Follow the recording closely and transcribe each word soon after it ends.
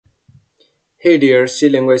हे dear C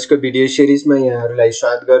ल्याङ्ग्वेजको video सिरिजमा यहाँहरूलाई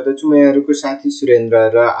स्वागत गर्दछु। म यहाँहरूको साथी सुरेन्द्र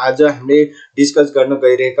र आज हामीले डिस्कस गर्न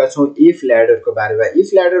गइरहेका छौँ इफ ल्याडरको बारेमा।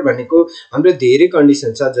 इफ ल्याडर भनेको हाम्रो धेरै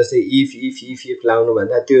कन्डिसन छ, जस्तै इफ लाउनु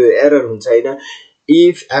भन्दा त्यो एरर हुन्छ हैन।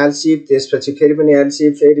 इफ एल्स इफ त्यसपछि फेरि पनि एल्स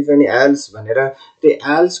इफ फेरि पनि एल्स भनेर त्यो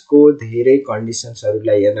एल्सको धेरै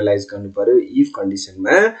कन्डिसन्सहरूलाई एनालाइज गर्नु पर्यो इफ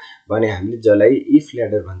कन्डिसनमा भने हामीले जसलाई इफ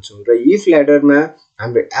ल्याडर भन्छौँ। र इफ ल्याडरमा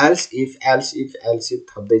हाम्रो एल्स इफ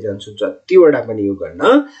थप्दै जान्छौँ, जतिवटा पनि यो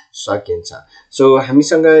गर्न सकिन्छ। सो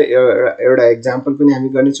हामीसँग एउटा एक्जाम्पल पनि हामी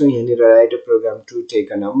गर्नेछौँ। यहाँनिर right a programme to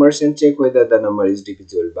take a numbers and check whether the number is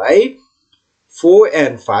divisible by 4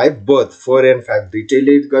 and 5 both 4 and 5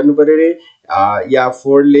 दुईटैले गर्नु पर्यो रे, या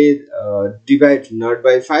 4 ले divide not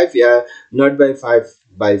by 5 yeah not by 5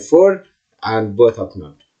 by 4 and both of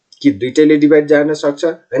not, कि दुईटैले डिभाइड जान सक्छ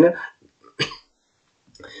हैन।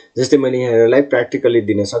 जस्तै मैले यहाँहरूलाई प्र्याक्टिकली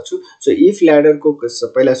दिन सक्छु। सो इफ ल्याडरको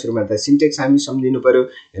पहिला सुरुमा त सिन्टेक्स हामी सम्झिनु पर्यो।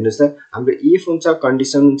 हेर्नुहोस् त, हाम्रो इफ हुन्छ,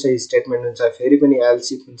 कन्डिसन हुन्छ, स्टेटमेन्ट हुन्छ, फेरि पनि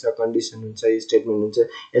एल्स इफ हुन्छ, कन्डिसन हुन्छ, स्टेटमेन्ट हुन्छ।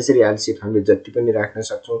 यसरी एल्स इफ हामीले जति पनि राख्न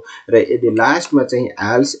सक्छौँ। र यदि लास्टमा चाहिँ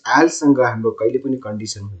एल्ससँग हाम्रो कहिले पनि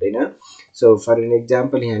कन्डिसन हुँदैन। सो फर एन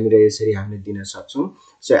एक्जाम्पल यहाँनिर यसरी हामीले दिन सक्छौँ।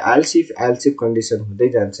 सो एल्स इफ कन्डिसन हुँदै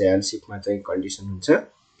जान्छ, एल्स इफमा चाहिँ कन्डिसन हुन्छ।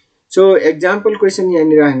 सो एक्जाम्पल क्वेसन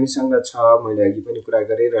यहाँनिर हामीसँग छ, मैले अघि पनि कुरा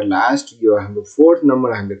गरेँ। र लास्ट यो हाम्रो 4th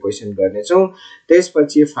नम्बर हामीले क्वेसन गर्नेछौँ।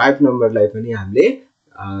 त्यसपछि 5 नम्बरलाई पनि हामीले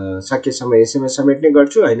सकेसम्म यसैमा समेट्ने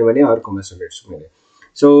गर्छु, होइन भने अर्कोमा समेट्छु मैले।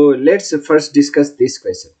 So let's first discuss this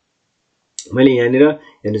question. मैले यहाँनिर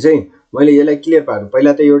हेर्नुहोस् है, मैले यसलाई क्लियर पार्नु।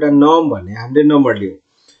 पहिला त एउटा नम भन्ने हामीले नम्बर लियौँ।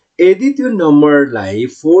 यदि त्यो नम्बरलाई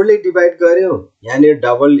 4 ले डिभाइड गर्यो, यहाँनिर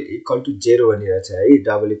डबल इक्वल टु 0 भनिरहेछ है।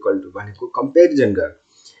 डबल इक्वल टु भनेको कम्पेरिजन गर।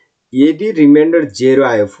 यदि रिमाइन्डर 0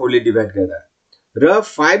 आयो 4 ले डिभाइड गर्दा र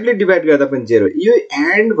 5 ले डिभाइड गर्दा पनि 0, यो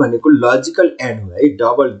एन्ड भनेको लजिकल एन्ड हो है।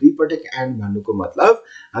 डबल दुईपटक एन्ड भन्नुको मतलब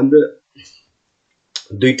हाम्रो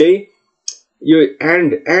दुईटै यो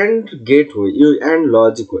एन्ड गेट हो, यो एन्ड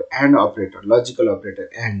लजिक हो, and operator, logical operator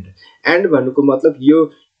and भन्नुको मतलब यो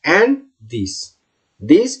एन्ड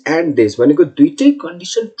दिस एन्ड दिस भनेको दुईटै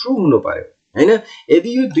कन्डिसन ट्रु हुनु पर्यो हैन।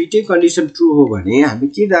 यदि यो दुईटै कन्डिसन ट्रु हो भने हामी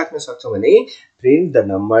के राख्न सक्छौँ भने print the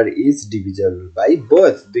number is divisible by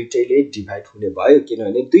both, दुईटैले divide हुने भयो।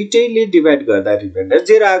 किनभने दुईटैले डिभाइड गर्दा रिमाइन्डर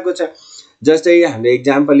 0 आएको छ। जस्तै हामीले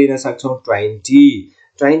एक्जाम्पल लिन सक्छौँ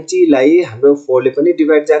 20 लाई हाम्रो 4 ले पनि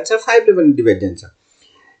डिभाइड जान्छ, 5 ले पनि डिभाइड जान्छ।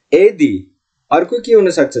 यदि अर्को के हुन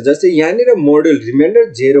सक्छ, जस्तै यहाँनिर मोडुल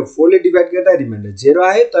रिमाइन्डर 0, 4 ले डिभाइड गर्दा रिमाइन्डर 0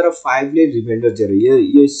 आयो, तर 5 ले रिमाइन्डर 0।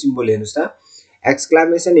 यो सिम्बल हेर्नुहोस् त,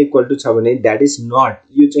 एक्सक्लामेसन इक्वल टु छ भने द्याट इज नट,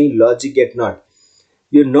 यो चाहिँ लजिक गेट नट,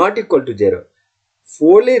 यो नट इक्वल टु 0।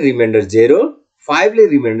 4 ले रिमाइन्डर 0, 5 ले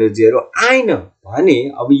रिमाइन्डर 0 आएन भने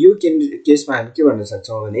अब यो केसमा हामी के भन्न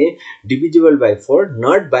सक्छौँ भने डिभिजिबल बाई 4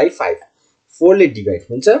 नट बाई 5। 4 ले डिभाइड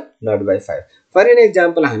हुन्छ, not by 5। For an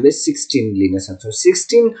example हामीले 16 लिन सक्छौँ।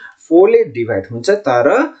 16 4 ले डिभाइड हुन्छ, तर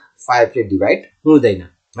 5 ले डिभाइड हुँदैन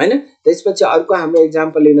हैन। त्यसपछि अर्को हाम्रो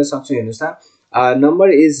एक्जाम्पल लिन सक्छौँ। हेर्नुहोस् त,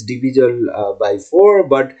 number is divisible by 4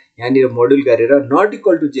 but यहाँनिर मोडुल गरेर नट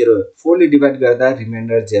इक्वल टु 0, 4 ले डिभाइड गर्दा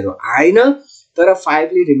रिमाइन्डर 0 आएन, तर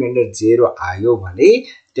 5 ले रिमाइन्डर 0 आयो भने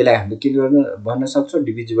त्यसलाई हामीले के भन्न सक्छौँ,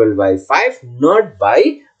 डिभिजिबल बाई 5 नट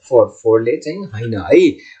बाई 4 ले चाहिँ होइन है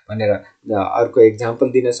भनेर अर्को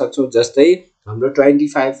एक्जाम्पल दिन सक्छौँ। जस्तै हाम्रो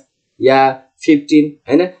 25 या 15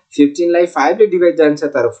 हैन, 15 लाई 5 ले डिभाइड जान्छ,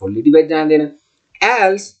 तर 4 ले डिभाइड जाँदैन।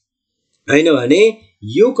 एल्स होइन भने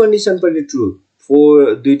यो कन्डिसन पनि ट्रु,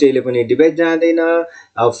 4 दुईटैले पनि डिभाइड जाँदैन,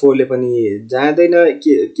 4 ले पनि जाँदैन,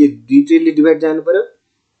 के दुईटैले डिभाइड जानु पर्यो,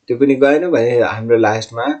 त्यो पनि गएन भने हाम्रो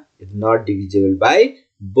लास्टमा not divisible by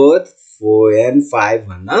both 4 and 5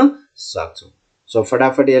 भन्न सक्छौँ। सो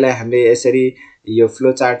फटाफट यसलाई हामीले यसरी यो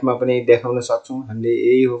फ्लो चार्टमा पनि देखाउन सक्छौँ। हामीले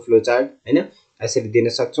यही हो फ्लो चार्ट हैन, यसरी दिन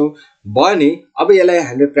सक्छौँ भने अब यसलाई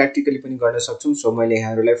हामीले प्र्याक्टिकली पनि गर्न सक्छौँ। सो मैले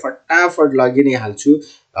यहाँहरूलाई फटाफट लगि नै हाल्छु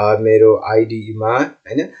मेरो आइडीमा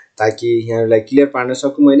हैन, ताकि यहाँहरूलाई क्लियर पार्न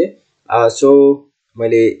सकूँ मैले। सो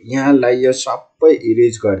मैले यहाँलाई यो सबै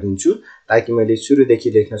इरेज गरिदिन्छु ताकि मैले सुरुदेखि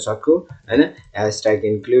लेख्न सकूँ हैन।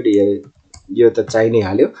 # इन्क्लुड यो त चाहिँ नै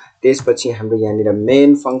हाल्यो। त्यसपछि हाम्रो यहाँनिर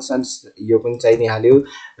मेन फङ्सन्स यो पनि चाहिँ नै हाल्यो।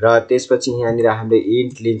 र त्यसपछि यहाँनिर हामीले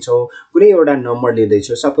इन्ट लिन्छौँ, कुनै एउटा नम्बर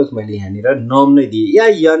लिँदैछु। सपोज मैले यहाँनिर नम नै दिएँ या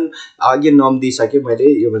यन, अघि नम दिइसकेँ मैले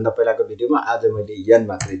योभन्दा पहिलाको भिडियोमा, आज मैले यन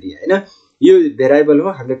मात्रै दिएँ हैन। यो भेरिएबल हो,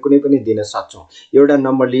 हामीले कुनै पनि दिन सक्छौँ। एउटा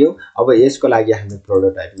नम्बर लियौँ, अब यसको लागि हामीले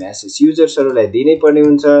प्रोटोटाइप मेसेज युजर्सहरूलाई दिनै पर्ने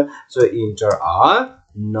हुन्छ। So enter a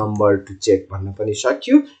number two check भन्न पनि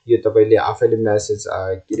सक्यो। यो तपाईँले आफैले मेसेज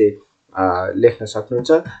के अरे लेख्न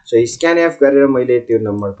सक्नुहुन्छ सो स्क्यानएफ गरेर मैले त्यो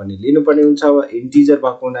नम्बर पनि लिनुपर्ने हुन्छ इन्टिजर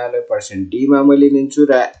भएको हुनाले %d मा मैले लिन्छु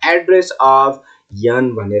र एड्रेस अफ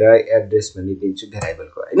यन भनेर एड्रेस पनि दिन्छु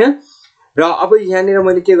भेरिएबलको हैन र अब यहाँनिर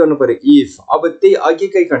मैले के गर्नु पर्यो इफ अब त्यही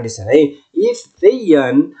अघिकै कन्डिसन है इफ त्यही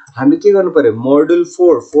यन हामीले के गर्नु पर्यो मोडुल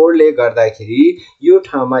 4 ले गर्दाखेरि यो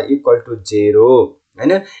ठाउँमा इक्वल टु 0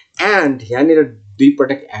 हैन एन्ड यहाँनिर दुई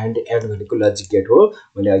पटक एन्ड भनेको लजिक गेट हो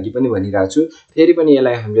मैले अघि पनि भनिरहेको छु फेरि पनि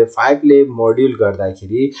यसलाई हामीले 5 ले मोड्युल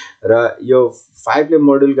गर्दाखेरि र यो 5 ले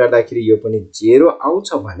मोड्युल गर्दाखेरि यो पनि 0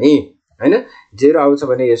 आउँछ भने हैन 0 आउँछ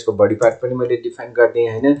भने यसको बडी पार्ट पनि मैले डिफाइन गर्दिए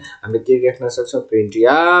हैन हामीले के लेख्न सक्छौं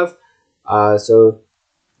printf so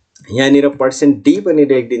यहाँनिर %d पनि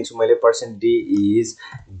लेखिदिन्छु मैले %d is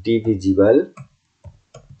divisible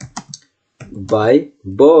by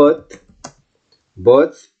both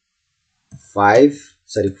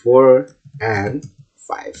 4 and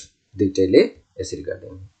 5 दुईटैले यसरी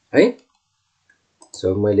गर्दिनु है सो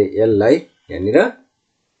मैले यसलाई यहाँनिर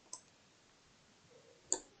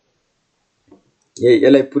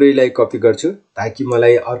यसलाई पुरैलाई कपी गर्छु ताकि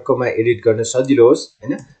मलाई अर्कोमा एडिट गर्न सजिलो होस्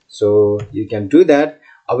हैन so you can do that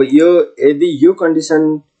अब यो यदि यो कन्डिसन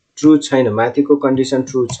ट्रु छैन माथिको कन्डिसन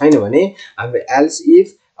ट्रु छैन भने हाम्रो एल्स इफ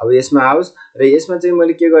अब यसमा आओस् र यसमा चाहिँ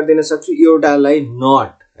मैले के गर्दिन सक्छु एउटालाई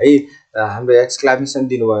नट है हाम्रो एक्सक्लेमेसन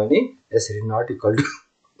दिनुभयो भने यसरी not equal to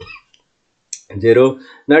 0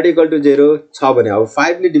 not equal to 0 छ भने अब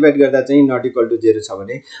 5 ले डिभाइड गर्दा चाहिँ नट इक्वल टु 0 छ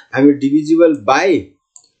भने हामी divisible by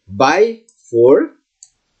 4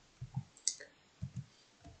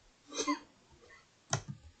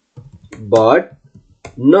 but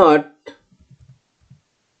not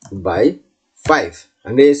by 5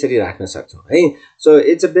 हामीले यसरी राख्न सक्छौं है so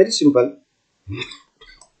it's a very simple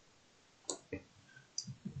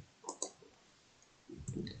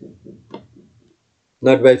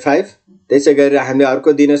not by 5 त्यसै गरेर हामीले अर्को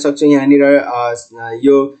दिन सक्छौं यहाँनिर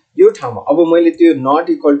यो ठाउँमा अब मैले त्यो नट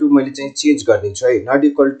इक्वल टु मैले चाहिँ चेन्ज गर्दिन्छु है नट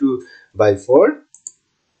इक्वल टु by 4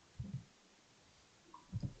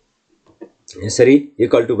 यसरी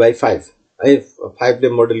इक्वल टु by 5 है 5 ले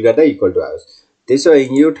मोडुल गर्दा इक्वल टु आओस् त्यसो भए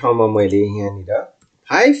यो ठाउँमा मैले यहाँनिर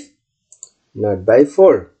 5 not by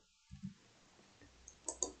 4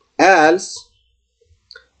 else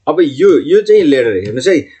अब यो चाहिँ लेटर हेर्नुस्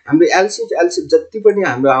है हाम्रो एलसिफ जति पनि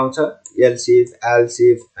हाम्रो आउँछ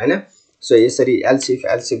एलसिफ हैन सो यसरी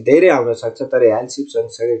एलसिफ धेरै आउन सक्छ तर एलसिफ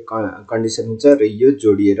सँगसँगै कन्डिसन हुन्छ र यो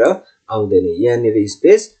जोडिएर आउँदैन यहाँनिर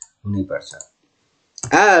स्पेस हुनै पर्छ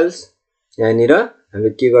एल्स यहाँनिर हामीले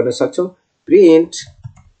के गर्न सक्छौं प्रिन्ट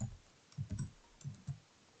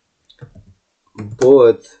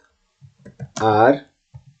both are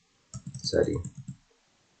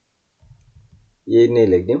यही नै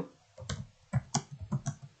लेख्दियौ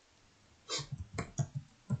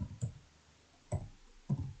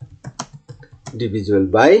divisible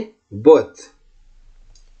by both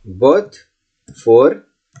 4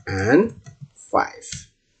 and 5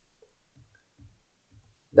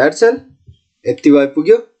 that's all यति भइ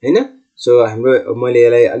पुग्यो हैन सो हाम्रो मैले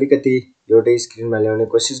यसलाई अलिकति एउटै स्क्रिनमा ल्याउने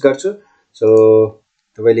कोसिस गर्छु सो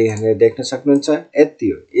तपाईले यहाँ देख्न सक्नुहुन्छ यति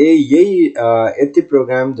हो यति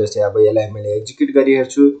प्रोग्राम जस्तै अब यसलाई मैले एक्जिक्युट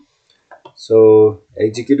गरिहेर्छु सो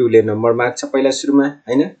एक्जिक्युट उले नम्बर माग्छ पहिला सुरुमा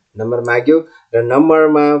हैन नम्बर माग्यो र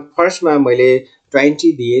नम्बरमा फर्स्टमा मैले 20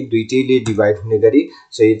 दिए दुईटैले डिभाइड हुने गरी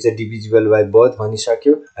so it's a divisible by both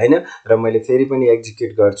भनिसक्यो हैन र मैले फेरि पनि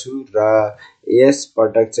एक्जिक्युट गर्छु र यस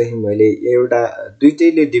पटक चाहिँ मैले एउटा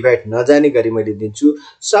दुईटैले डिभाइड नजाने गरी मैले दिन्छु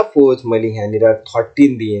सपोज मैले यहाँनिर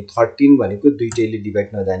 13 दिए 13 भनेको दुईटैले डिभाइड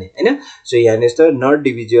नजाने हैन सो यहाँ यस्तो नट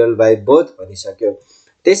डिभिजिबल बाइ बोथ भनिसक्यो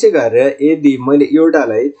त्यसै गरेर यदि मैले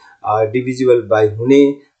एउटालाई डिभिजिबल बाइ हुने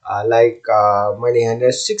लाइक मैले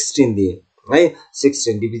यहाँनिर 16 दिए है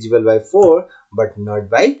 16 divisible by 4 but not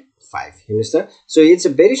by 5 हेर्नुस् त so it's a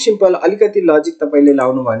very simple अलिकति लजिक तपाईले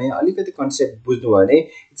लाउनु भने अलिकति कन्सेप्ट बुझ्नु भने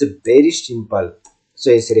it's a very simple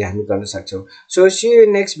so यसरी हामी गर्न सक्छौं so C you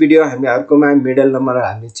next video हामी अर्कोमा मिडल नम्बर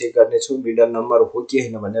हामी चेक गर्ने छौं मिडल नम्बर हो कि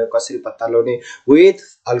हैन भनेर कसरी पत्ता लगाउने with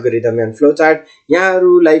algorithm and flow chart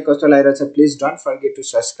यहाँहरुलाई कस्तो लागिरहेछ please don't forget to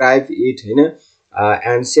subscribe it हैन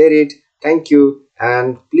and share it thank you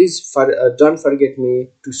and please don't forget me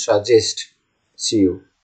to suggest see you